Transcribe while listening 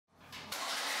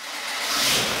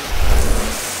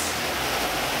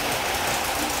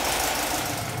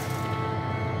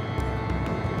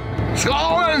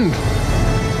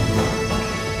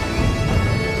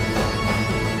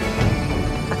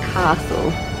castle.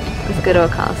 Let's go to a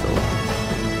castle.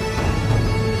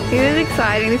 This is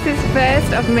exciting. This is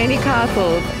first of many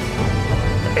castles.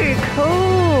 So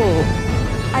cool.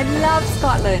 I love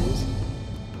Scotland.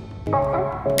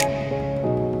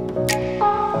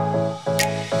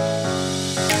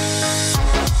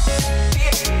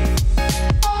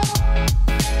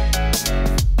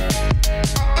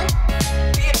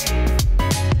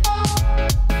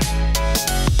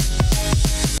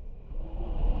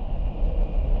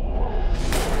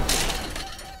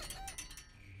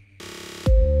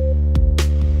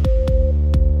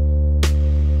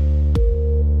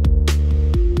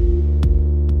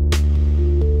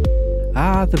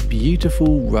 The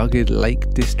beautiful rugged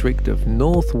Lake District of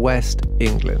northwest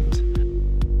England.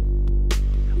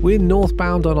 We're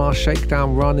northbound on our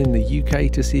shakedown run in the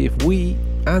UK to see if we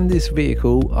and this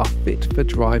vehicle are fit for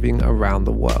driving around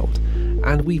the world,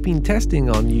 and we've been testing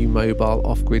our new mobile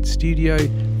off-grid studio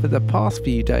for the past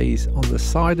few days on the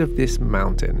side of this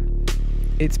mountain.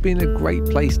 It's been a great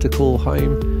place to call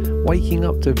home. Waking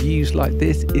up to views like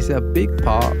this is a big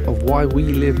part of why we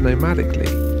live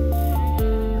nomadically.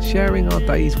 Sharing our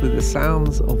days with the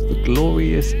sounds of the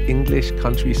glorious English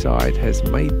countryside has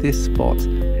made this spot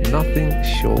nothing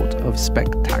short of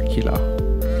spectacular.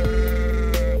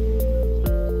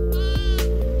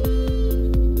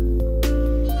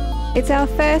 It's our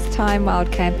first time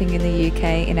wild camping in the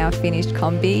UK in our finished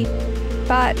Kombi,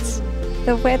 but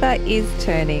the weather is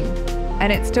turning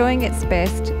and it's doing its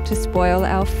best to spoil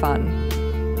our fun.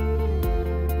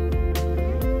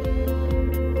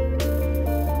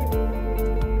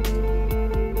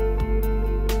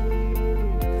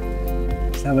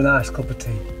 Have a nice cup of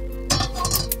tea.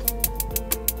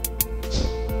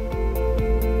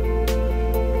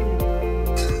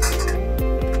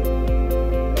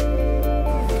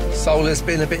 Solar's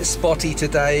been a bit spotty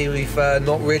today. We've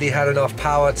not really had enough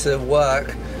power to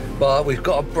work, but we've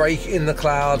got a break in the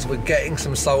clouds. We're getting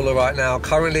some solar right now,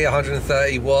 currently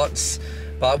 130 watts,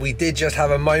 but we did just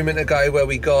have a moment ago where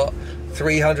we got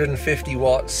 350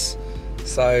 watts.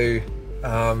 So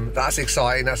that's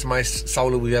exciting. That's the most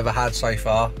solar we've ever had so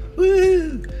far.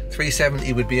 Woo!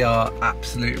 370 would be our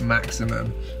absolute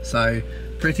maximum. So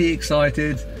pretty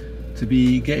excited to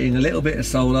be getting a little bit of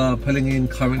solar, pulling in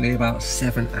currently about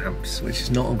 7 amps, which is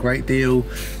not a great deal,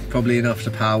 probably enough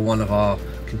to power one of our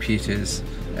computers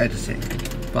editing,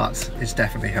 but it's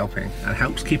definitely helping and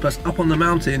helps keep us up on the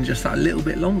mountain just that little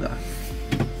bit longer.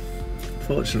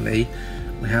 Fortunately,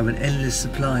 we have an endless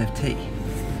supply of tea.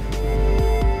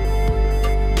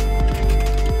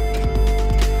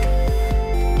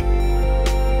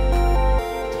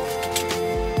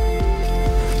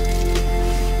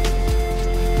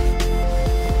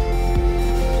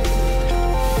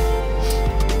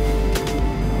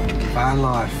 Van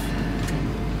life.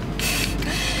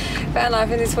 Van life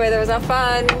in this weather is not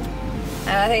fun, and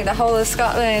I think the whole of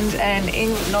Scotland and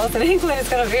northern England is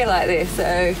going to be like this,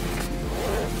 so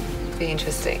it'll be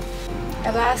interesting.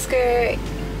 Alaska,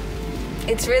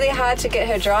 it's really hard to get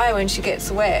her dry when she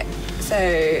gets wet, so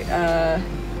I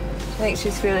think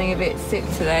she's feeling a bit sick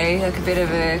today, like a bit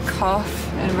of a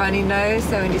cough and runny nose,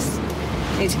 so we just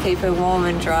need to keep her warm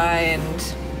and dry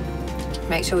and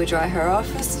make sure we dry her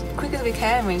off as quick as we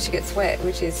can when she gets wet,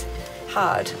 which is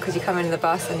hard because you come into the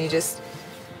bus and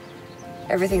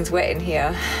everything's wet in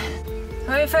here.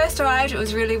 When we first arrived it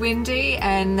was really windy,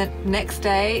 and the next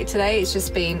day, today, it's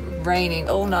just been raining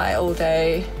all night, all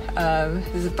day.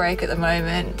 There's a break at the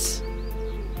moment,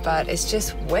 but it's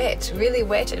just wet, really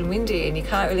wet and windy, and you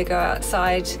can't really go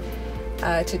outside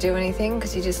to do anything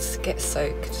because you just get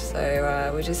soaked.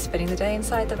 So we're just spending the day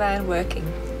inside the van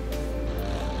working.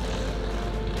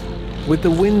 With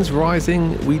the winds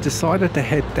rising, we decided to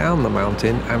head down the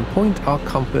mountain and point our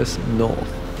compass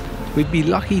north. We'd be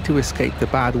lucky to escape the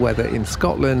bad weather in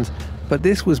Scotland, but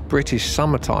this was British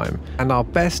summertime and our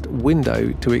best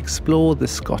window to explore the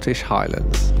Scottish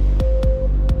Highlands.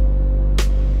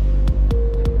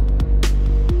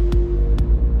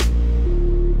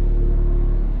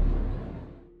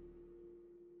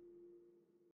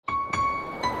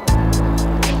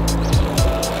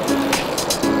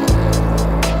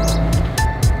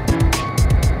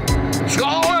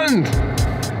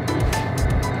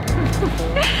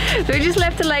 So we just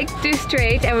left the Lake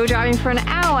District and we were driving for an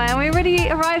hour and we already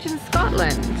arrived in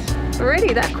Scotland.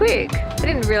 Already that quick. I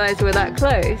didn't realise we were that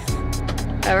close.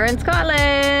 But we're in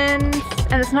Scotland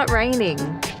and it's not raining.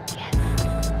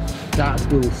 Yes.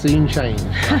 That will soon change,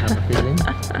 I have a feeling.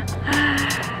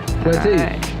 Where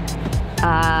to?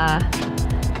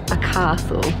 A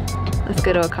castle. Let's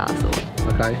go to a castle.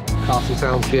 Okay, castle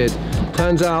sounds good.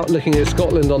 Turns out, looking at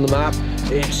Scotland on the map,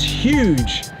 it's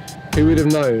huge. Who would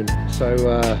have known? So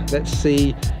let's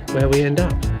see where we end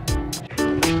up.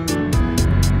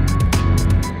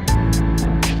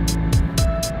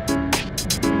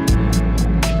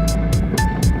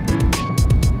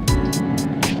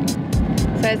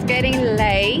 So it's getting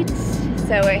late,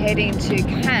 so we're heading to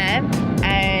camp,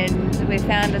 and we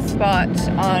found a spot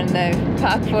on the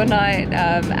Park 4 Night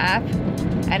app,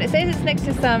 and it says it's next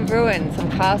to some ruins, some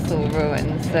castle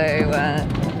ruins, so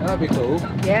that'd be cool.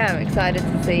 yeah, I'm excited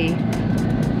to see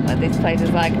what this place is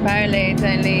like. Apparently it's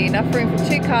only enough room for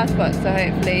 2 car spots, so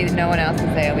hopefully no one else is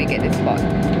there and we get this spot.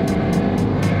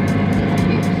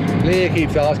 Leah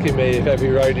keeps asking me if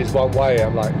every road is one way.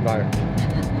 I'm like, no.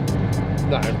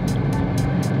 No.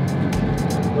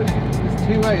 It's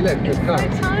 2-way, look, It's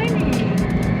so tiny.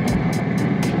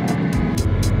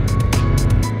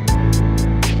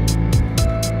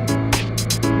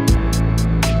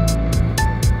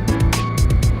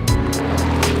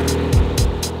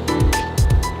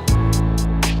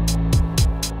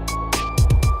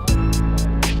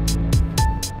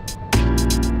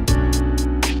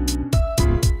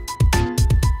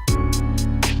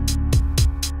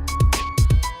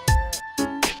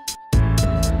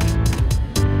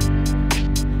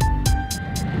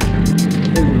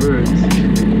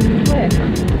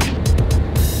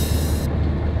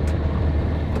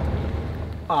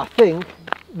 I think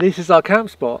this is our camp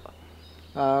spot.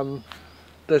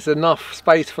 There's enough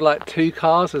space for like 2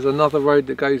 cars. There's another road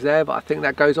that goes there, but I think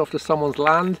that goes off to someone's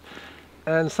land.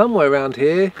 And somewhere around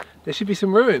here, there should be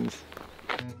some ruins.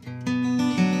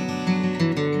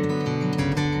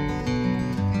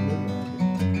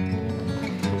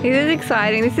 This is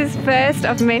exciting. This is first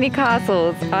of many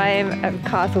castles. I am a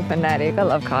castle fanatic. I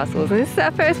love castles. And this is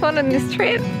our first one on this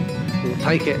trip. We'll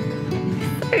take it.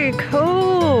 So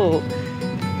cool.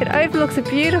 It overlooks a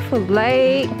beautiful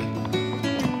lake.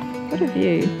 What a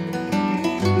view.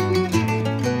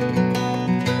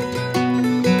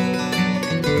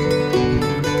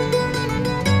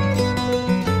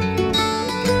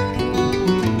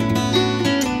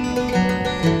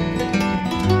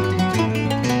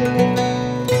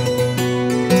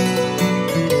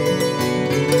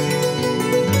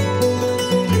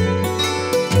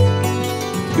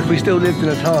 If we still lived in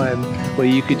a time where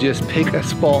you could just pick a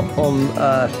spot on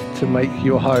Earth to make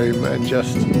your home and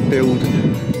just build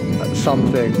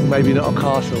something, maybe not a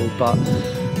castle, but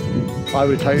I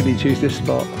would totally choose this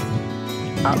spot.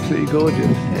 Absolutely gorgeous.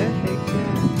 Perfect,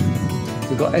 yeah.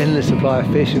 We've got endless supply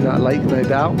of fish in that lake, no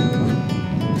doubt.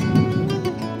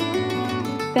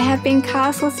 There have been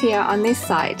castles here on this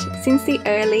site since the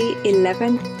early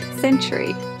 11th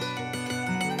century.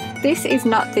 This is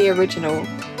not the original,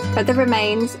 but the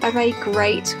remains of a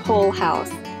great hall house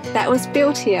that was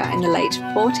built here in the late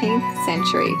 14th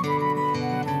century.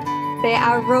 There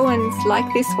are ruins like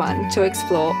this one to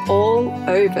explore all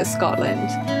over Scotland.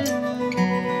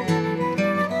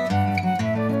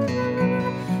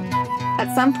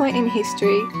 At some point in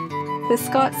history, the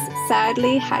Scots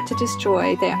sadly had to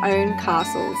destroy their own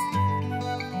castles.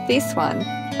 This one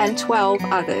and 12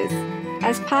 others,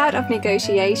 as part of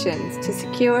negotiations to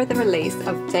secure the release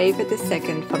of David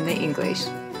II from the English.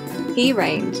 He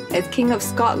reigned as King of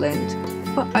Scotland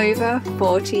for over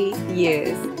 40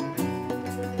 years.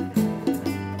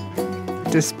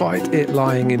 Despite it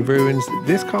lying in ruins,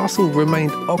 this castle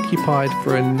remained occupied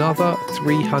for another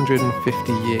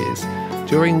 350 years,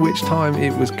 during which time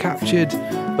it was captured,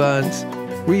 burnt,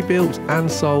 rebuilt and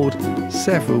sold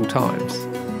several times.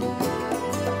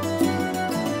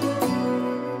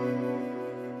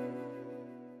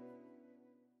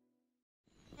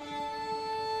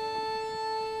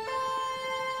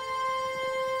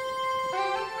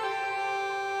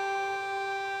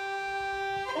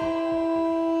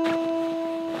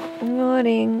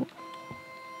 Morning.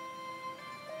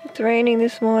 It's raining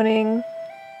this morning.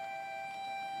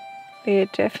 We're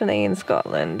definitely in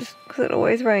Scotland because it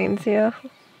always rains here.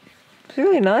 It was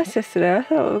really nice yesterday. I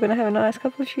thought we were going to have a nice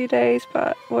few days,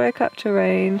 but woke up to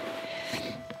rain.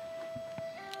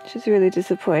 Which is really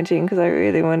disappointing because I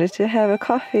really wanted to have a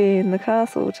coffee in the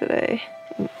castle today.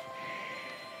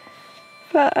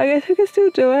 But I guess we can still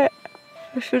do it.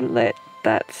 We shouldn't let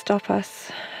that stop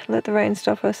us. Let the rain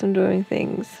stop us from doing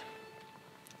things.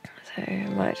 So I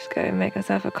might just go and make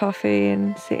myself a coffee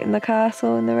and sit in the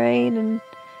castle in the rain and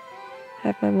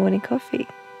have my morning coffee.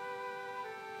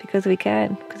 Because we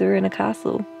can, because we're in a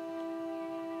castle.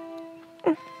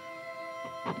 Hello.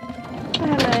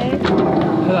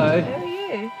 Hello. How are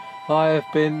you? I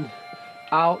have been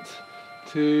out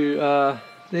to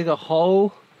dig a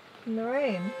hole In the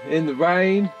rain. in the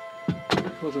rain.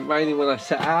 It wasn't raining when I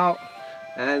set out,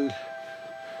 and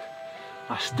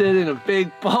I stood in a big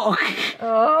bog.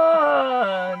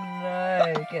 Oh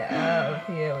no, get out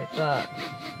of here with that.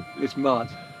 It's mud.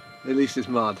 At least it's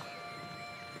mud.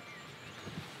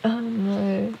 Oh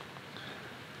no.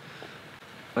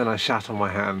 And I shat on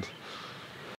my hand.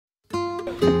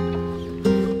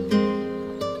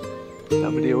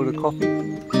 Somebody order coffee?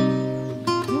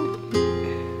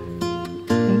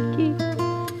 Thank you.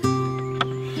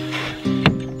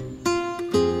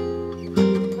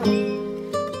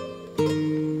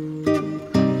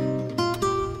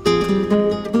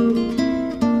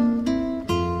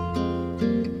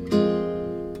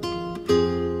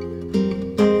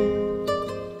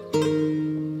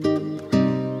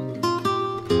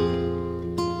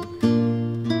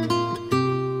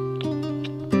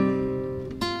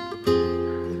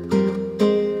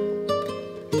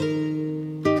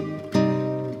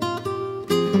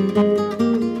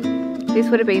 This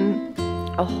would have been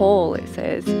a hall, it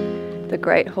says, the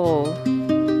Great Hall,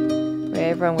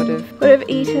 where everyone would have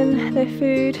eaten their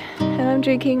food, and I'm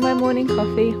drinking my morning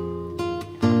coffee in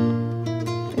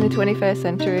the 21st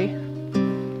century.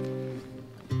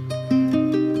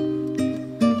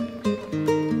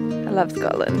 I love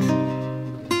Scotland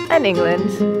and England.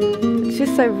 It's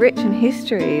just so rich in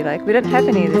history. Like, we don't have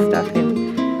any of this stuff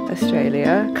in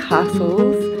Australia.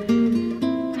 Castles.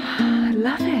 I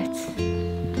love it.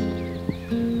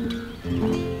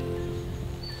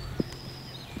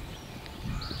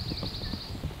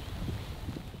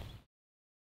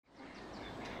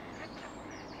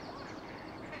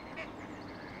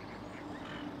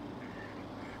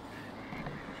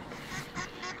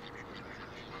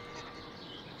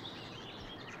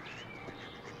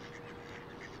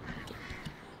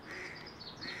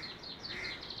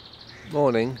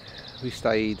 Morning. We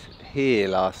stayed here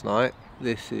last night.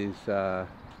 This is a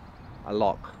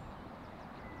loch.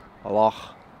 A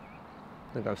loch.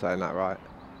 I think I'm saying that right.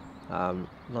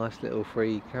 Nice little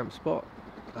free camp spot.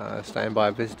 Staying by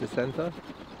a visitor centre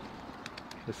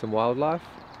with some wildlife.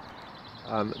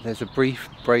 There's a brief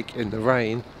break in the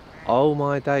rain. Oh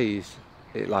my days,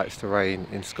 it likes to rain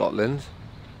in Scotland.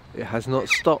 It has not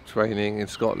stopped raining in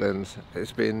Scotland.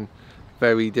 It's been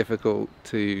very difficult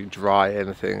to dry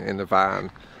anything in the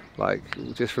van, like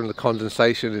just from the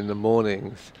condensation in the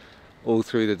mornings all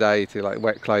through the day to like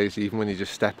wet clothes. Even when you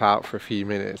just step out for a few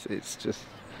minutes, it's just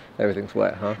everything's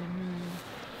wet, huh?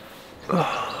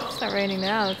 It's not raining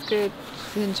now, it's good.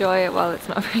 You enjoy it while it's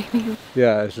not raining.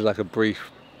 Yeah, this is like a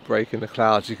brief break in the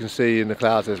clouds. You can see in the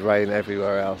clouds there's rain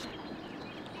everywhere else.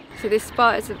 So this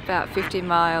spot is about 50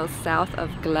 miles south of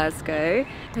Glasgow.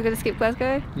 We're going to skip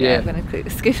Glasgow? Yeah. I'm going to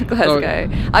skip Glasgow.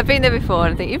 I've been there before,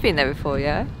 and I think you've been there before,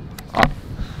 yeah?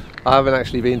 I haven't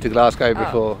actually been to Glasgow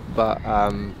before, but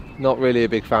not really a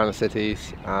big fan of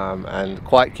cities, and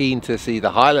quite keen to see the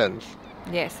Highlands.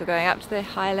 Yes, we're going up to the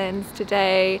Highlands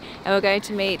today, and we're going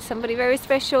to meet somebody very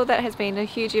special that has been a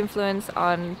huge influence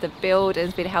on the build and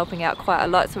has been helping out quite a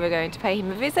lot, so we're going to pay him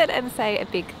a visit and say a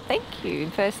big thank you in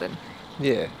person.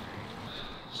 Yeah.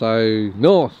 So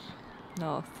north.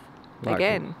 North. Like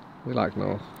again. We like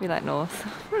north. We like north.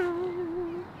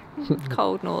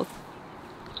 Cold north.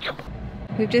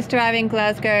 We've just arrived in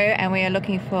Glasgow and we are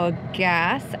looking for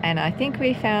gas, and I think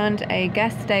we found a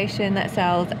gas station that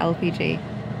sells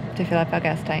LPG to fill up our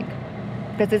gas tank,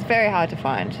 because it's very hard to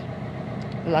find.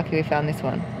 We're lucky we found this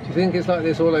one. Do you think it's like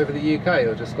this all over the UK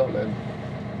or just Scotland?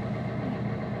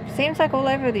 Seems like all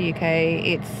over the UK.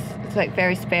 It's like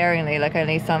very sparingly, like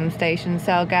only some stations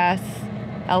sell gas,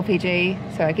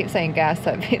 LPG. So I keep saying gas,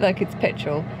 so I feel like it's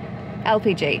petrol.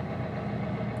 LPG.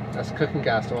 That's cooking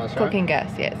gas, to us, right? Cooking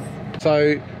gas, yes.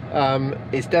 So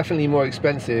it's definitely more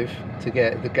expensive to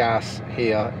get the gas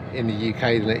here in the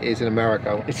UK than it is in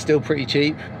America. It's still pretty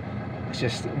cheap. It's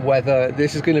just whether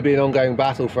this is going to be an ongoing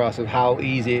battle for us of how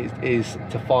easy it is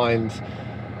to find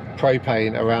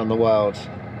propane around the world.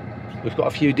 We've got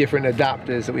a few different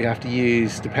adapters that we have to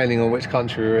use depending on which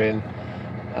country we're in,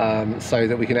 so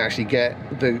that we can actually get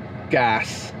the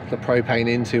gas, the propane,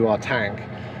 into our tank.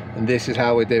 And this is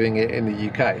how we're doing it in the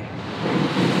UK.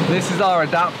 This is our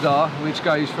adapter, which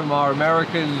goes from our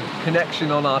American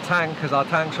connection on our tank, because our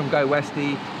tank's from Go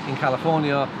Westy in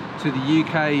California, to the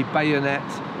UK bayonet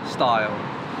style.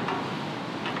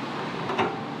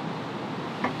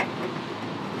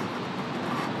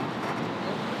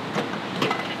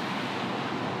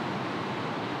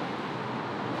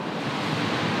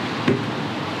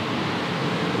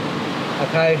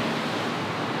 Okay,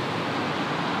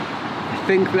 I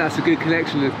think that's a good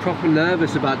connection. I'm proper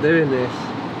nervous about doing this.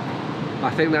 I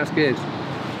think that's good.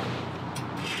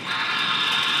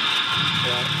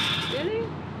 Really?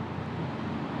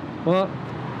 What?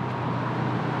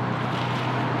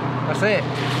 That's it.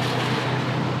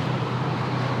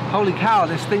 Holy cow,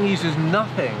 this thing uses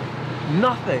nothing.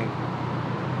 Nothing.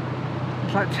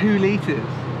 It's like 2 litres.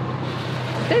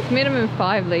 There's minimum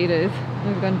 5 litres.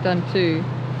 We've done 2.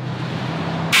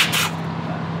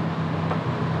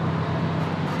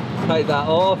 Take that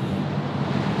off.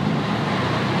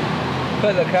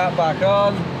 Put the cap back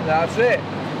on. That's it.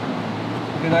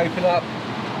 You can open up,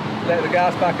 let the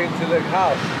gas back into the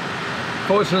house.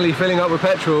 Fortunately, filling up with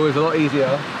petrol is a lot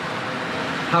easier.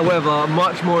 However,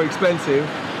 much more expensive.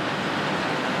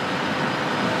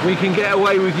 We can get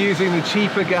away with using the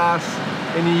cheaper gas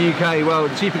in the UK, well,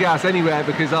 the cheaper gas anywhere,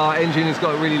 because our engine has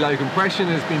got really low compression,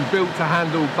 has been built to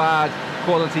handle bad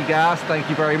quality gas. Thank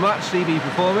you very much, CB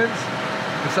Performance,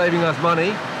 for saving us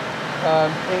money.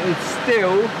 It is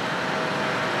still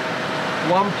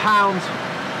 £1.30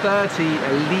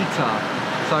 a litre.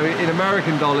 So in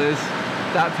American dollars,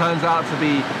 that turns out to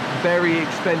be very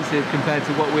expensive compared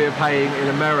to what we're paying in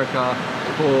America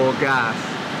for gas,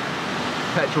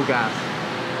 petrol gas.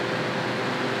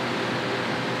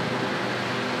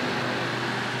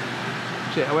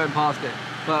 Shit, I went past it.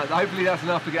 But hopefully that's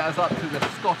enough to get us up to the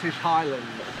Scottish Highlands.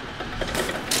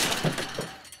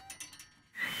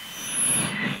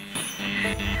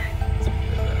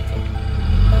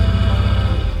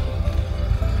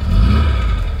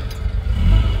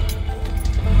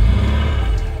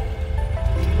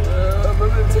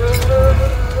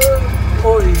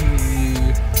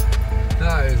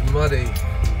 That is muddy.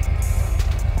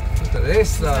 Look at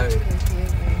this though. Shit,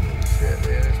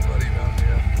 yeah, it's muddy around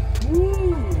here.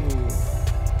 Woo!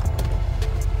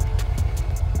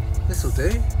 This'll do.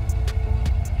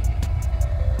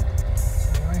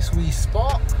 It's a nice wee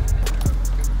spot.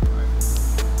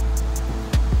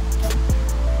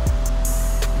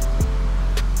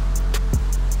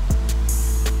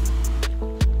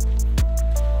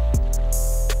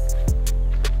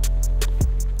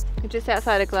 Just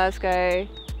outside of Glasgow,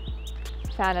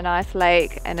 found a nice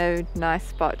lake and a nice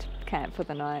spot to camp for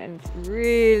the night, and it's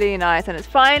really nice, and it's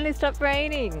finally stopped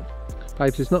raining.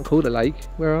 Babes, it's not called a lake.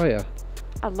 Where are you?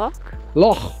 A loch?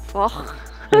 Loch. Loch.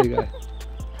 There you go.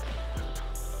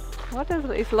 What is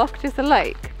it? Is loch just a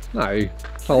lake? No,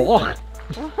 it's a loch.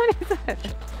 What is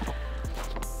it?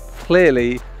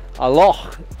 Clearly, a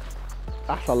loch.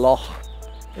 That's a loch.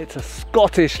 It's a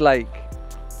Scottish lake.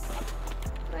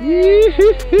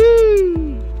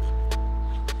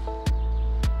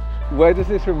 Where does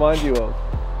this remind you of?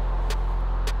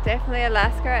 Definitely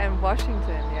Alaska and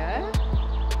Washington, yeah?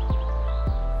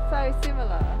 So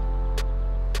similar.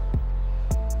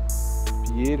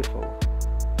 Beautiful.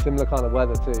 Similar kind of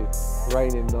weather too.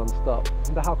 Raining non-stop. I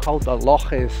wonder how cold the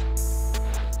loch is.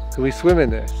 Can we swim in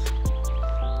this?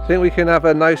 Think we can have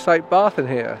a no-soap bath in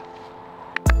here?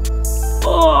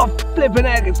 Oh, flipping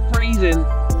egg, it's freezing.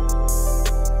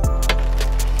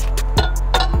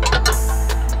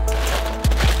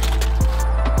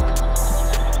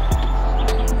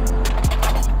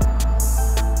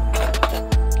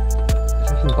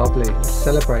 Bubbly. Let's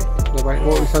celebrate. What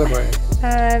are we celebrating?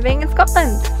 Being in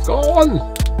Scotland. Scotland!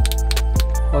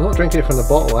 I'm not drinking it from the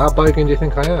bottle. How bogan do you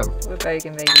think I am? We're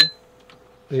bogan,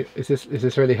 baby. Is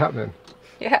this really happening?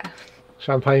 Yeah.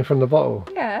 Champagne from the bottle?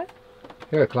 Yeah.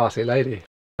 You're a classy lady.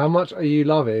 How much are you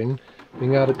loving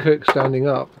being able to cook standing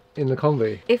up in the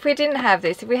Kombi? If we didn't have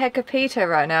this, if we had Capito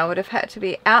right now, I would have had to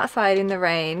be outside in the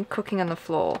rain cooking on the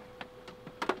floor.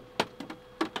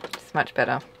 It's much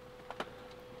better.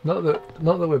 Not that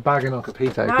we're bagging on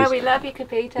Capito. No, we love you,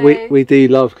 Capito. We do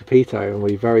love Capito, and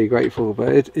we're very grateful.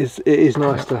 But it is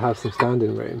nice to have some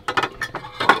standing room.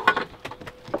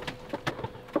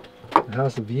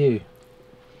 How's the view?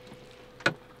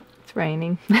 It's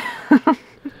raining.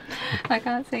 I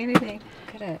can't see anything.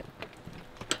 Look at it.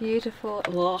 Beautiful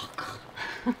loch.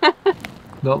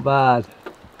 Not bad.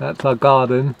 That's our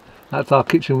garden. That's our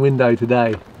kitchen window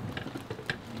today.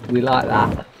 We like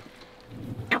that.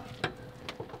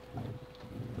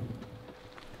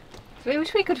 So I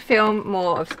wish we could film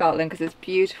more of Scotland because it's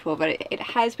beautiful, but it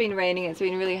has been raining. It's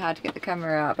been really hard to get the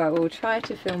camera out, but we'll try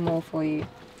to film more for you.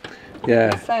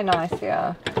 Yeah. It's so nice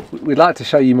here. We'd like to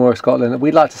show you more of Scotland.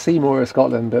 We'd like to see more of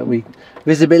Scotland, but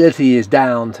visibility is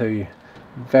down to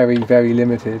very, very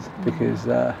limited because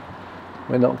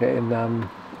we're not getting the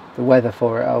weather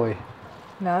for it, are we?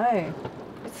 No.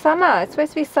 It's summer. It's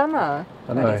supposed to be summer.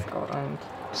 I know. In Scotland.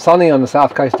 Sunny on the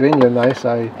south coast of England though,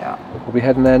 so yeah. We'll be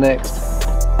heading there next.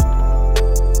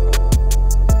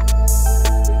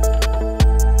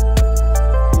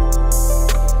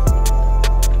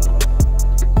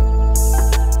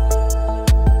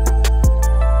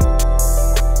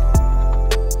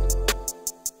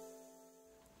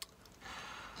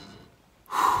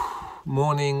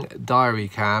 Morning diary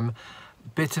cam.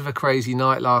 Bit of a crazy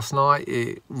night last night.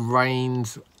 It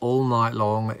rained all night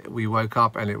long. We woke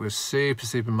up and it was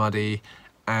super muddy,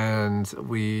 and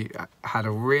we had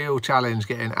a real challenge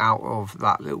getting out of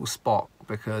that little spot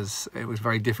because it was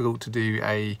very difficult to do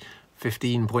a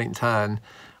 15-point turn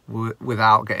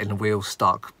without getting the wheel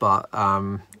stuck. But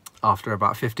after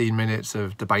about 15 minutes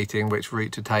of debating which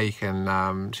route to take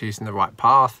and choosing the right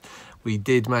path, we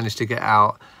did manage to get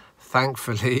out,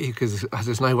 thankfully, because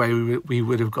there's no way we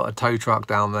would have got a tow truck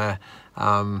down there.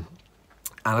 And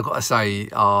I've got to say,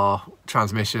 our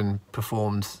transmission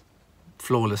performed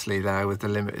flawlessly there with the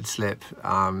limited slip.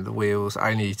 The wheels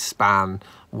only span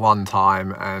one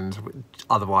time and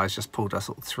otherwise just pulled us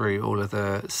through all of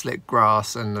the slick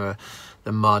grass and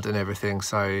the mud and everything.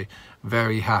 So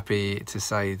very happy to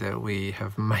say that we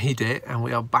have made it and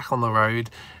we are back on the road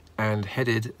and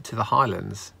headed to the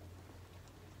Highlands.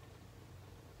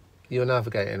 You're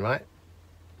navigating, right?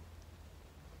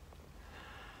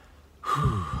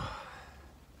 Whew.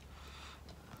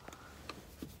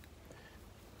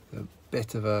 A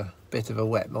bit of a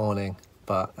wet morning,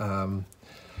 but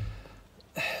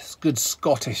it's good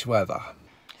Scottish weather.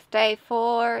 It's day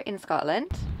 4 in Scotland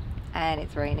and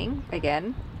it's raining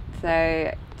again.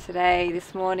 So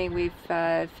this morning we've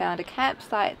found a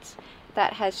campsite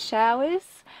that has showers,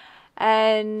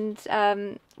 and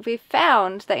we've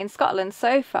found that in Scotland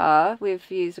so far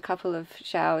we've used a couple of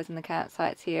showers in the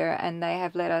campsites here, and they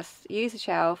have let us use a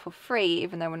shower for free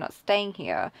even though we're not staying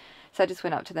here. So I just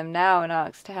went up to them now and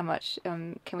asked how much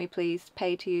can we please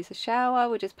pay to use a shower,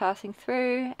 we're just passing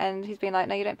through, and he's been like,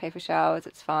 no, you don't pay for showers,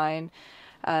 it's fine,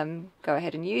 go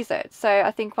ahead and use it. So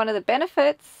I think one of the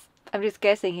benefits, I'm just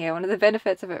guessing here, one of the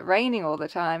benefits of it raining all the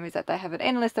time is that they have an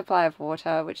endless supply of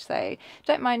water, which they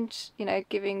don't mind, you know,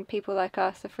 giving people like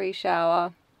us a free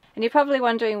shower. And you're probably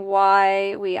wondering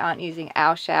why we aren't using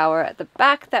our shower at the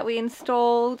back that we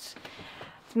installed.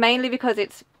 It's mainly because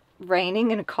it's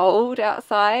raining and cold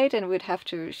outside and we'd have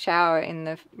to shower in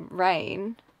the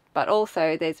rain, but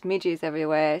also there's midges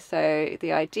everywhere, so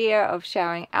the idea of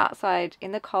showering outside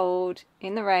in the cold,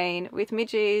 in the rain, with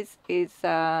midges is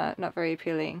not very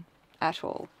appealing at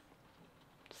all.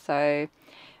 So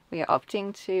we are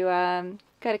opting to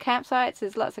go to campsites.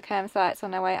 There's lots of campsites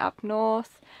on our way up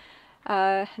north,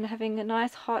 and having a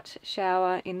nice hot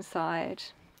shower inside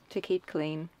to keep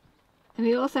clean. And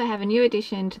we also have a new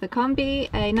addition to the Kombi,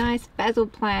 a nice basil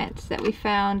plant that we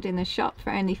found in the shop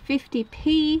for only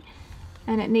 50p,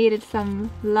 and it needed some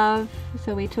love,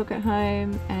 so we took it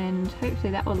home and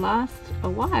hopefully that will last a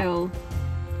while.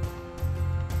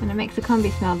 And it makes the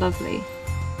Kombi smell lovely.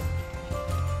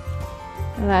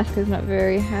 Alaska's not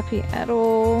very happy at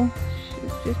all.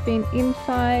 She's just been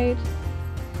inside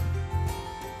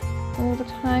all the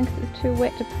time because it's too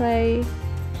wet to play.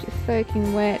 She's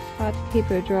soaking wet, it's hard to keep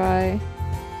her dry.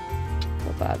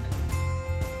 Poor bub.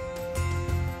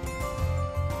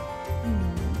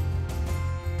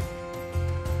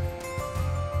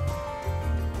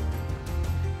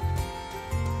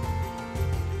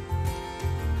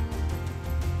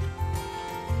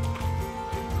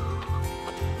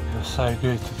 Feels so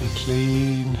good to be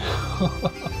clean.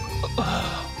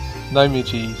 No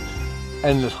midges,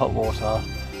 endless hot water.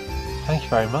 Thank you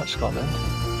very much, Scotland.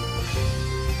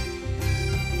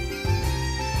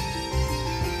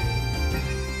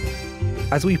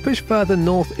 As we pushed further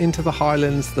north into the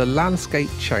Highlands, the landscape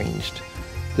changed.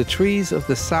 The trees of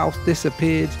the south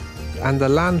disappeared and the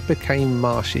land became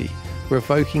marshy,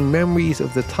 evoking memories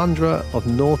of the tundra of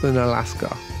northern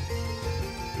Alaska.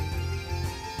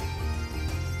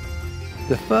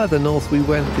 The further north we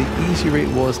went, the easier it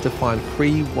was to find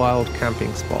free wild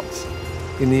camping spots.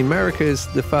 In the Americas,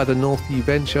 the further north you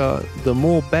venture, the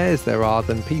more bears there are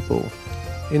than people.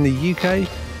 In the UK,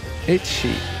 it's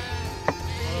sheep.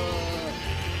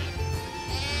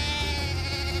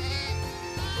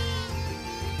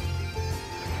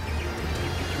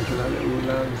 Look at that little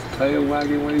lamb's tail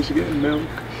wagging when he's getting milk.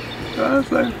 That's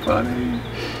so funny.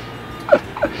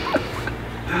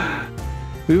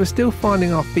 We were still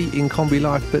finding our feet in Kombi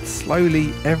life, but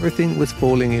slowly everything was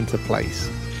falling into place.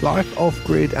 Life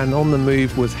off-grid and on the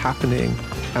move was happening,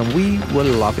 and we were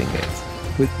loving it.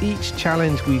 With each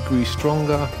challenge we grew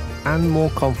stronger and more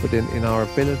confident in our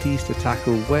abilities to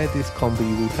tackle where this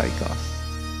Kombi will take us.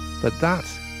 But that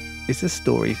is a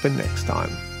story for next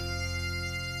time.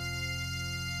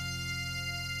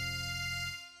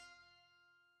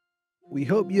 We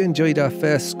hope you enjoyed our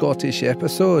first Scottish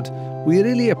episode. We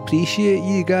really appreciate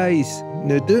you guys.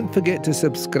 Now don't forget to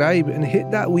subscribe and hit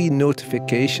that wee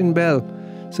notification bell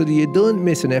so that you don't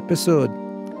miss an episode.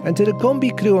 And to the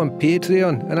Kombi crew on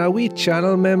Patreon and our wee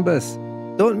channel members,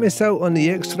 don't miss out on the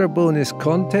extra bonus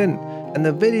content and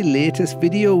the very latest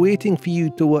video waiting for you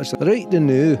to watch right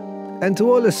now. And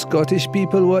to all the Scottish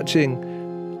people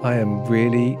watching, I am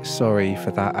really sorry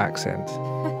for that accent.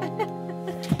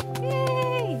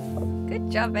 Yay! Good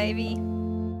job, baby.